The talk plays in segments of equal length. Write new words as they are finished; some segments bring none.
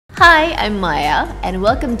Hi, I'm Maya, and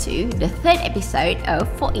welcome to the third episode of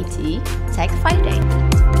 480 Tech Friday.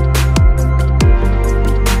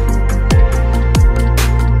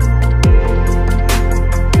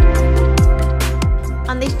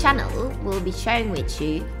 On this channel, we'll be sharing with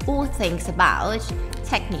you all things about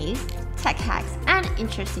tech news, tech hacks, and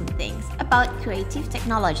interesting things about creative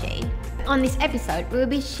technology. On this episode, we'll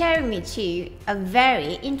be sharing with you a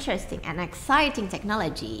very interesting and exciting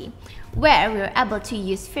technology where we're able to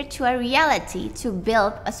use virtual reality to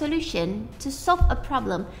build a solution to solve a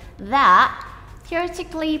problem that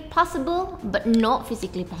theoretically possible but not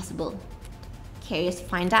physically possible. Curious to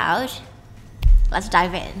find out? Let's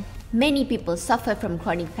dive in. Many people suffer from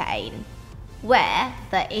chronic pain, where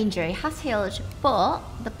the injury has healed but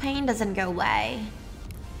the pain doesn't go away.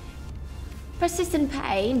 Persistent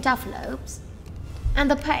pain develops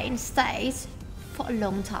and the pain stays for a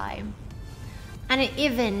long time, and it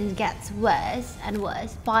even gets worse and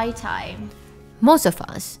worse by time. Most of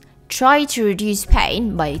us try to reduce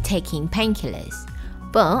pain by taking painkillers,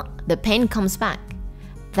 but the pain comes back.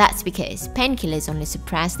 That's because painkillers only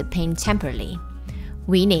suppress the pain temporarily.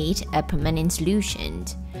 We need a permanent solution.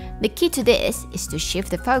 The key to this is to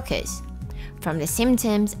shift the focus from the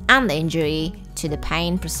symptoms and the injury to the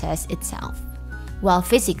pain process itself. While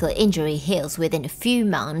physical injury heals within a few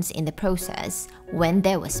months in the process when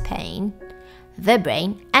there was pain, the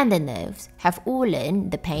brain and the nerves have all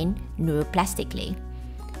learned the pain neuroplastically,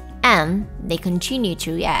 and they continue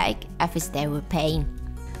to react as if there were pain.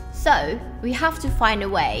 So, we have to find a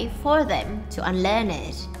way for them to unlearn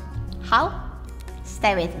it. How?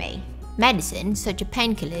 Stay with me. Medicine, such as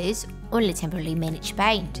painkillers, only temporarily manage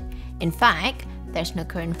pain. In fact, there's no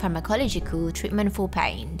current pharmacological treatment for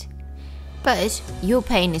pain. But your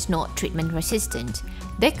pain is not treatment resistant.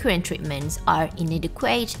 The current treatments are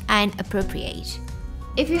inadequate and appropriate.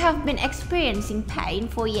 If you have been experiencing pain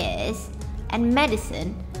for years and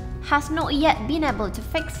medicine has not yet been able to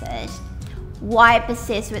fix it, why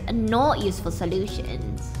persist with not useful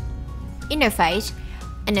solutions? Innovate,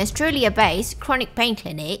 an Australia-based chronic pain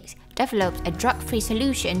clinic, developed a drug-free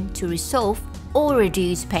solution to resolve or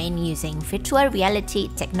reduce pain using virtual reality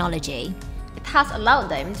technology. It has allowed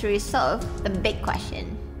them to resolve the big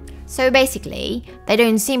question. So basically, they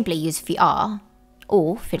don't simply use VR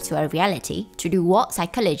or virtual reality to do what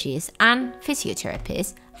psychologists and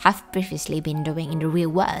physiotherapists have previously been doing in the real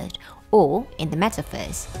world or in the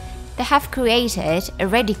metaverse. They have created a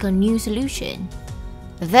radical new solution.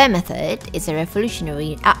 Their method is a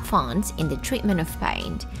revolutionary advance in the treatment of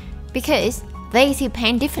pain because they see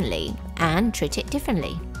pain differently and treat it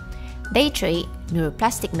differently. They treat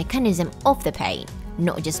neuroplastic mechanism of the pain,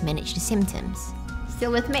 not just manage the symptoms.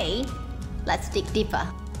 Still with me? Let's dig deeper.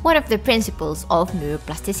 One of the principles of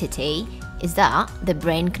neuroplasticity is that the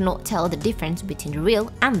brain cannot tell the difference between the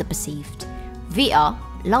real and the perceived. VR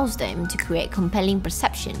allows them to create compelling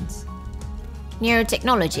perceptions.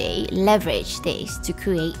 Neurotechnology leverages this to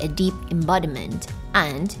create a deep embodiment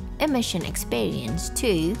and immersion experience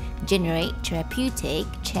to generate therapeutic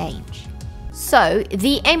change. So,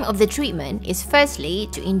 the aim of the treatment is firstly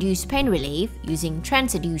to induce pain relief using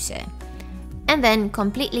transducer, and then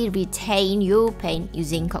completely retain your pain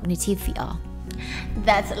using cognitive VR.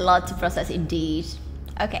 That's a lot to process indeed.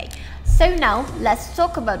 Okay, so now let's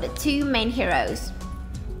talk about the two main heroes,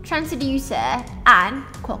 transducer and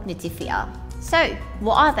cognitive VR. So,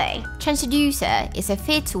 what are they? Transducer is a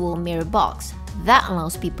virtual mirror box that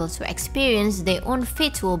allows people to experience their own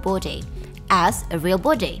virtual body as a real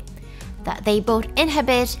body that they both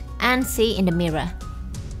inhabit and see in the mirror.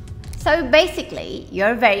 So basically,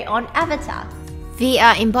 your very own avatar.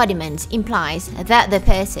 VR embodiment implies that the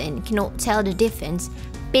person cannot tell the difference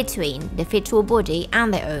between the virtual body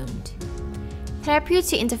and their own.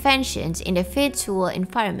 Therapeutic interventions in the virtual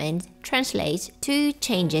environment translate to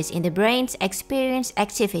changes in the brain's experience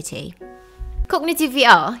activity. Cognitive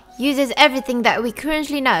VR uses everything that we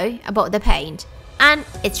currently know about the pain and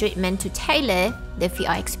its treatment to tailor the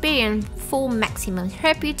VR experience for maximum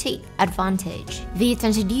therapeutic advantage. The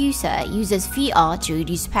transducer uses VR to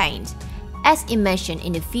reduce pain, as immersion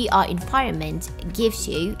in the VR environment gives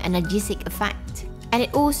you an analgesic effect. And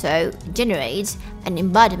it also generates an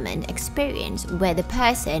embodiment experience where the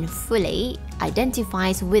person fully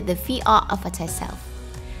identifies with the VR avatar self.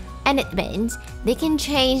 And it means they can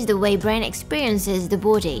change the way brain experiences the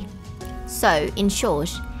body. So, in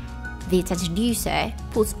short, the transducer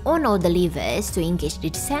puts on all the levers to engage the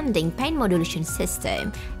descending pain modulation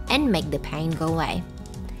system and make the pain go away,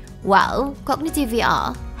 while cognitive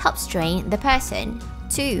VR helps train the person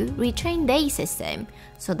to retrain their system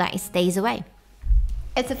so that it stays away.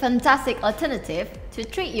 It's a fantastic alternative to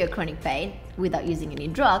treat your chronic pain without using any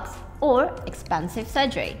drugs or expensive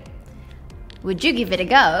surgery. Would you give it a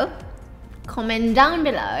go? Comment down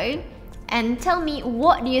below and tell me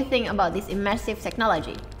what do you think about this immersive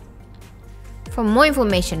technology. For more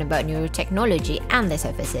information about neurotechnology and their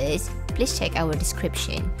services, please check our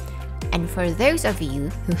description. And for those of you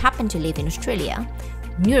who happen to live in Australia,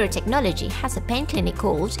 Neurotechnology has a pain clinic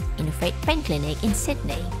called Innovate Pain Clinic in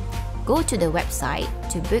Sydney. Go to the website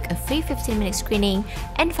to book a free 15-minute screening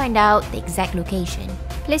and find out the exact location.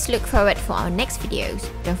 Please look forward for our next videos.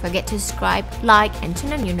 Don't forget to subscribe, like and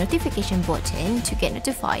turn on your notification button to get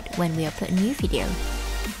notified when we upload a new video.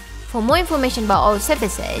 For more information about our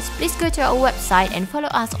services, please go to our website and follow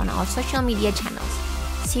us on our social media channels.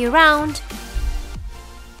 See you around!